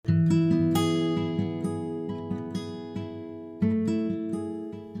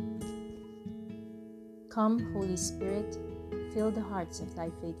Come, Holy Spirit, fill the hearts of thy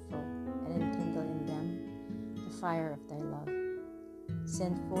faithful, and enkindle in them the fire of thy love.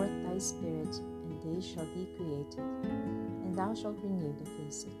 Send forth thy Spirit, and they shall be created, and thou shalt renew the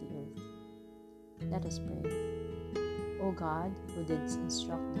face of the earth. Let us pray. O God, who didst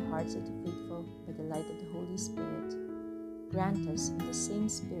instruct the hearts of the faithful by the light of the Holy Spirit, grant us in the same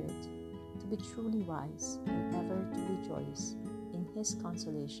Spirit to be truly wise and ever to rejoice in his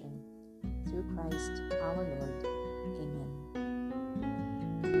consolation. Through Christ our Lord. Amen.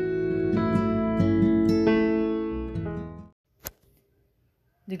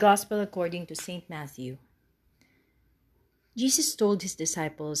 The Gospel according to St. Matthew. Jesus told his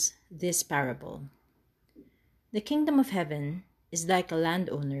disciples this parable. The kingdom of heaven is like a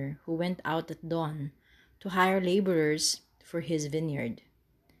landowner who went out at dawn to hire laborers for his vineyard.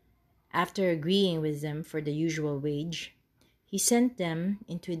 After agreeing with them for the usual wage, he sent them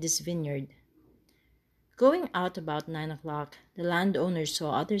into this vineyard. Going out about 9 o'clock, the landowner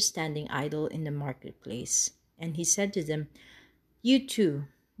saw others standing idle in the marketplace, and he said to them, "You too,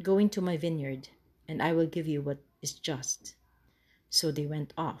 go into my vineyard, and I will give you what is just." So they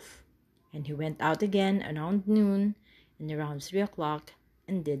went off, and he went out again around noon and around 3 o'clock,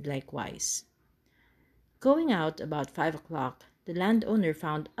 and did likewise. Going out about 5 o'clock, the landowner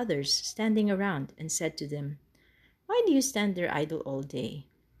found others standing around, and said to them, "Why do you stand there idle all day?"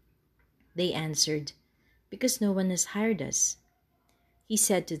 They answered, "Because no one has hired us." He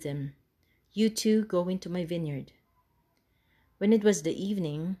said to them, "You too go into my vineyard." When it was the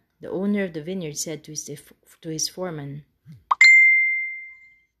evening, the owner of the vineyard said to his foreman,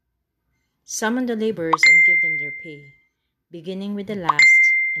 "Summon the laborers and give them their pay, beginning with the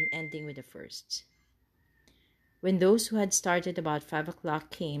last and ending with the first." When those who had started about 5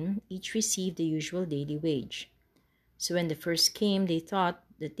 o'clock came, each received the usual daily wage. So when the first came, they thought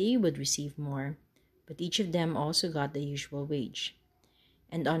that they would receive more, but each of them also got the usual wage.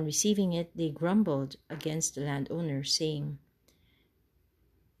 And on receiving it, they grumbled against the landowner, saying,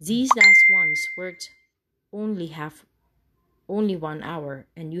 "These last ones worked only 1 hour,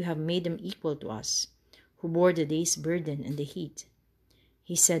 and you have made them equal to us, who bore the day's burden and the heat."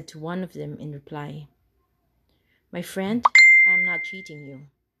 He said to one of them in reply, "My friend, I am not cheating you.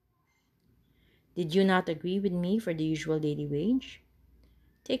 Did you not agree with me for the usual daily wage?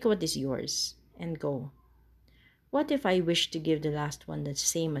 Take what is yours and go. What if I wish to give the last one the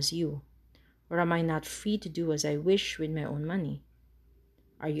same as you? Or am I not free to do as I wish with my own money?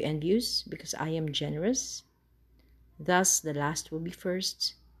 Are you envious because I am generous? Thus the last will be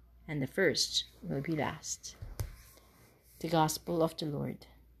first, and the first will be last." The Gospel of the Lord.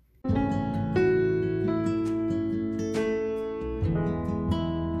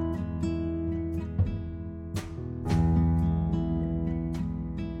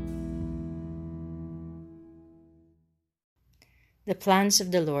 The plans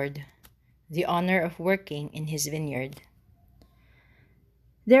of the Lord, the honor of working in his vineyard.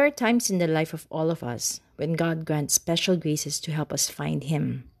 There are times in the life of all of us when God grants special graces to help us find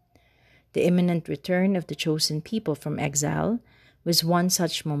him. The imminent return of the chosen people from exile was one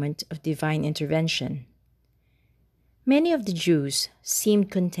such moment of divine intervention. Many of the Jews seemed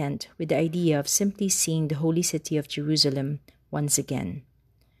content with the idea of simply seeing the holy city of Jerusalem once again.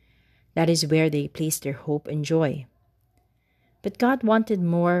 That is where they placed their hope and joy. But God wanted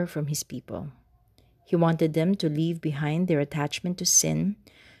more from his people. He wanted them to leave behind their attachment to sin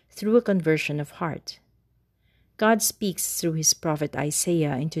through a conversion of heart. God speaks through his prophet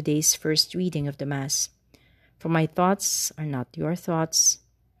Isaiah in today's first reading of the Mass. "For my thoughts are not your thoughts,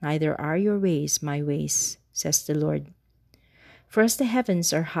 neither are your ways my ways, says the Lord. For as the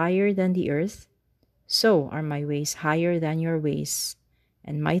heavens are higher than the earth, so are my ways higher than your ways,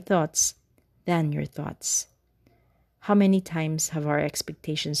 and my thoughts than your thoughts." How many times have our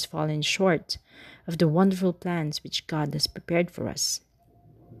expectations fallen short of the wonderful plans which God has prepared for us?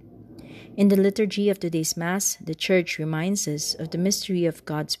 In the liturgy of today's Mass, the Church reminds us of the mystery of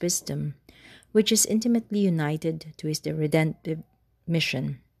God's wisdom, which is intimately united to his redemptive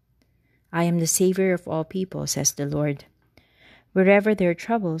mission. "I am the Savior of all people, says the Lord. Wherever there are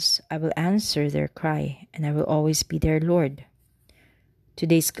troubles, I will answer their cry, and I will always be their Lord."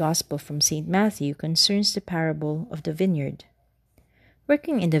 Today's Gospel from St. Matthew concerns the parable of the vineyard.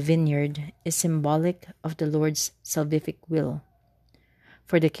 Working in the vineyard is symbolic of the Lord's salvific will.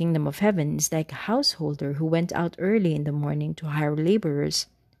 For the kingdom of heaven is like a householder who went out early in the morning to hire laborers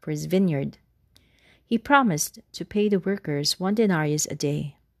for his vineyard. He promised to pay the workers 1 denarius a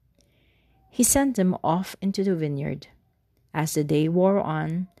day. He sent them off into the vineyard. As the day wore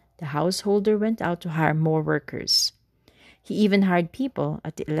on, the householder went out to hire more workers. He even hired people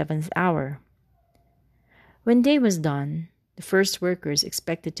at the 11th hour. When day was done, the first workers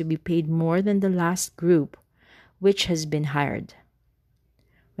expected to be paid more than the last group, which has been hired.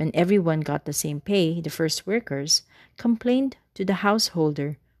 When everyone got the same pay, the first workers complained to the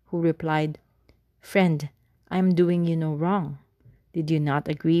householder, who replied, "Friend, I am doing you no wrong. Did you not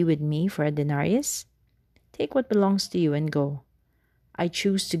agree with me for a denarius? Take what belongs to you and go. I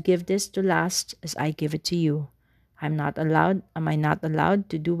choose to give this to last as I give it to you. Am I not allowed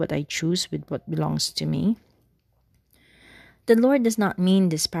to do what I choose with what belongs to me?" The Lord does not mean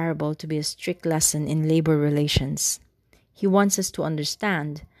this parable to be a strict lesson in labor relations. He wants us to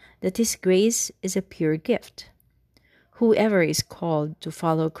understand that His grace is a pure gift. Whoever is called to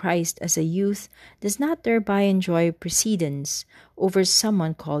follow Christ as a youth does not thereby enjoy precedence over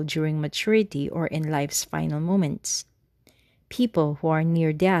someone called during maturity or in life's final moments. People who are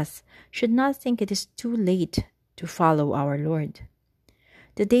near death should not think it is too late to follow our Lord.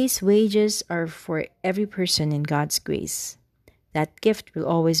 The day's wages are for every person in God's grace. That gift will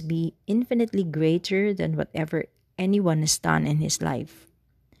always be infinitely greater than whatever anyone has done in his life.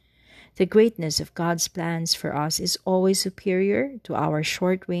 The greatness of God's plans for us is always superior to our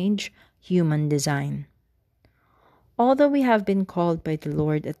short-range human design. Although we have been called by the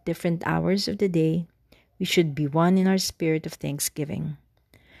Lord at different hours of the day, we should be one in our spirit of thanksgiving.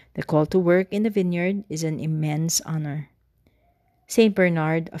 The call to work in the vineyard is an immense honor. St.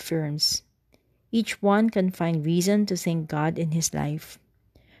 Bernard affirms, "Each one can find reason to thank God in his life.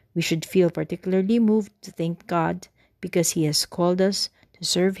 We should feel particularly moved to thank God because He has called us to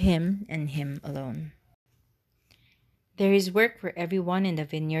serve Him and Him alone." There is work for everyone in the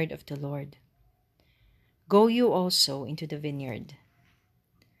vineyard of the Lord. Go you also into the vineyard.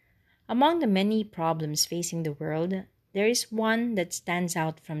 Among the many problems facing the world, there is one that stands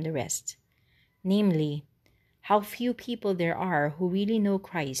out from the rest, namely, how few people there are who really know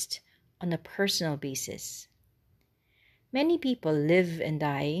Christ on a personal basis. Many people live and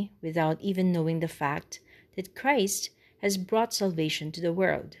die without even knowing the fact that Christ has brought salvation to the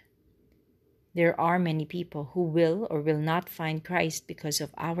world. There are many people who will or will not find Christ because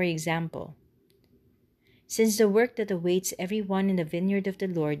of our example. Since the work that awaits everyone in the vineyard of the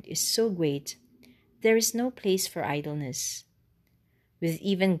Lord is so great, there is no place for idleness. With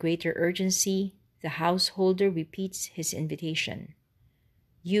even greater urgency, the householder repeats his invitation.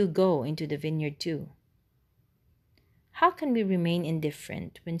 You go into the vineyard too. How can we remain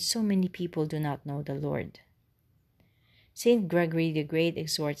indifferent when so many people do not know the Lord? St. Gregory the Great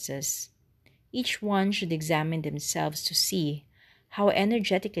exhorts us, each one should examine themselves to see how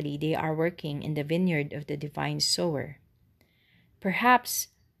energetically they are working in the vineyard of the divine sower. Perhaps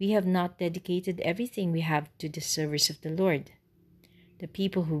we have not dedicated everything we have to the service of the Lord. The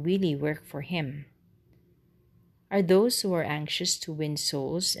people who really work for Him are those who are anxious to win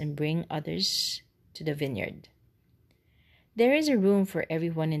souls and bring others to the vineyard. There is a room for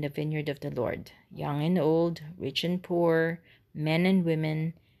everyone in the vineyard of the Lord, young and old, rich and poor, men and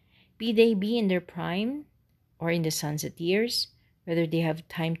women, be they in their prime or in the sunset years, whether they have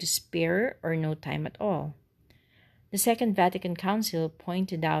time to spare or no time at all. The Second Vatican Council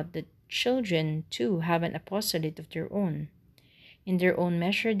pointed out that children, too, have an apostolate of their own. In their own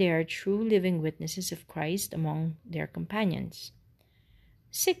measure, they are true living witnesses of Christ among their companions.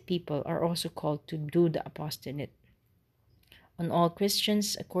 Sick people are also called to do the apostolate. On all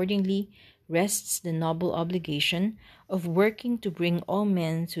Christians, accordingly, rests the noble obligation of working to bring all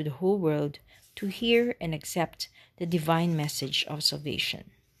men through the whole world to hear and accept the divine message of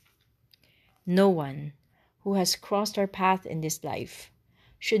salvation. No one who has crossed our path in this life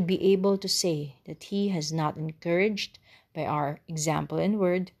should be able to say that he has not encouraged by our example and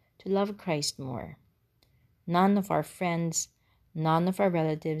word to love Christ more. None of our friends, none of our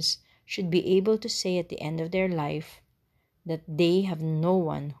relatives should be able to say at the end of their life that they have no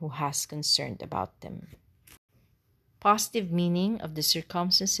one who has concerned about them. Positive meaning of the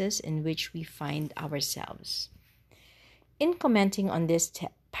circumstances in which we find ourselves. In commenting on this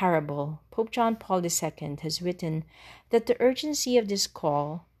parable, Pope John Paul II has written that the urgency of this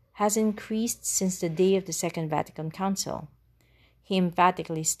call has increased since the day of the Second Vatican Council. He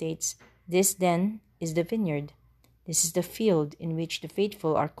emphatically states, "This then is the vineyard. This is the field in which the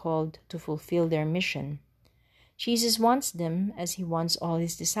faithful are called to fulfill their mission." Jesus wants them, as He wants all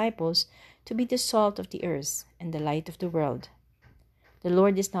His disciples, to be the salt of the earth and the light of the world. The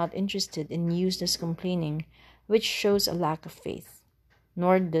Lord is not interested in useless complaining, which shows a lack of faith,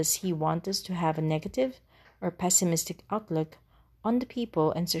 nor does He want us to have a negative or pessimistic outlook on the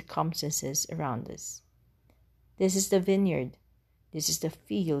people and circumstances around us. This is the vineyard. This is the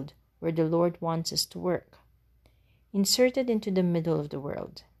field where the Lord wants us to work, inserted into the middle of the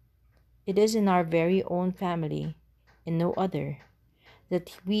world. It is in our very own family, and no other,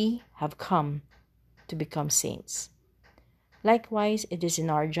 that we have come to become saints. Likewise, it is in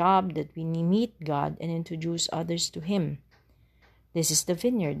our job that we meet God and introduce others to Him. This is the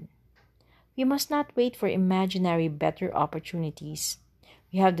vineyard. We must not wait for imaginary better opportunities.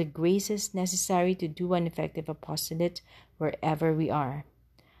 We have the graces necessary to do an effective apostolate wherever we are.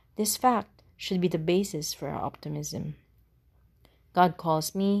 This fact should be the basis for our optimism. God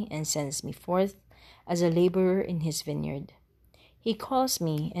calls me and sends me forth as a laborer in His vineyard. He calls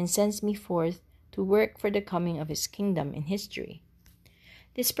me and sends me forth to work for the coming of His kingdom in history.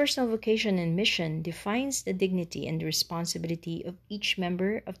 This personal vocation and mission defines the dignity and the responsibility of each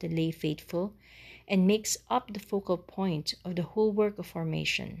member of the lay faithful and makes up the focal point of the whole work of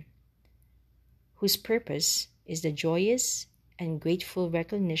formation, whose purpose is the joyous and grateful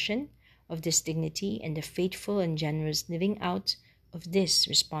recognition of this dignity and the faithful and generous living out of this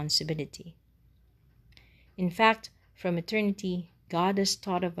responsibility. In fact, from eternity, God has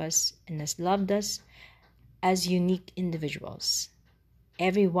thought of us and has loved us as unique individuals.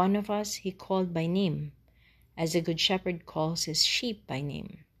 Every one of us He called by name, as a good shepherd calls his sheep by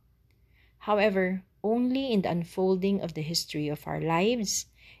name. However, only in the unfolding of the history of our lives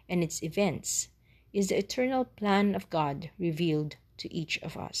and its events is the eternal plan of God revealed to each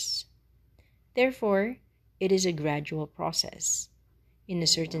of us. Therefore, it is a gradual process, in a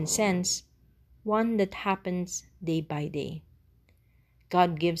certain sense, one that happens day by day.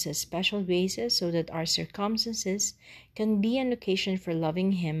 God gives us special graces so that our circumstances can be an occasion for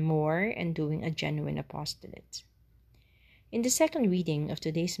loving Him more and doing a genuine apostolate. In the second reading of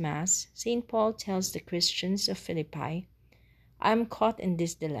today's Mass, St. Paul tells the Christians of Philippi, I am caught in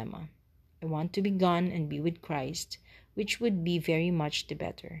this dilemma. I want to be gone and be with Christ, which would be very much the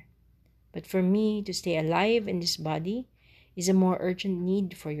better. But for me to stay alive in this body is a more urgent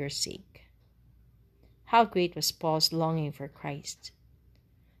need for your sake. How great was Paul's longing for Christ!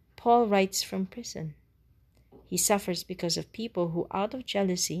 Paul writes from prison. He suffers because of people who, out of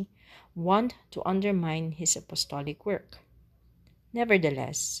jealousy, want to undermine his apostolic work.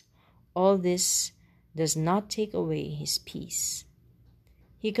 Nevertheless, all this does not take away his peace.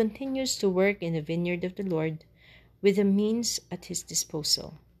 He continues to work in the vineyard of the Lord with the means at his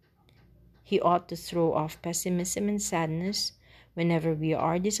disposal. He ought to throw off pessimism and sadness whenever we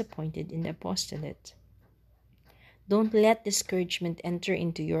are disappointed in the apostolate. Don't let discouragement enter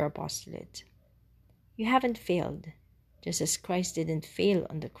into your apostolate. You haven't failed, just as Christ didn't fail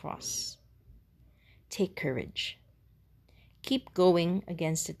on the cross. Take courage. Keep going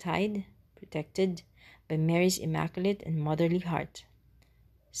against the tide, protected by Mary's immaculate and motherly heart.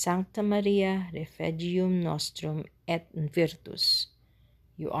 Sancta Maria, refugium nostrum et virtus.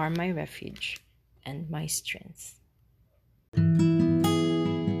 You are my refuge and my strength.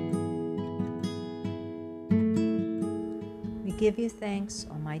 We give you thanks,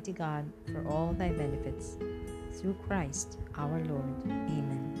 Almighty God, for all thy benefits, through Christ our Lord. Amen.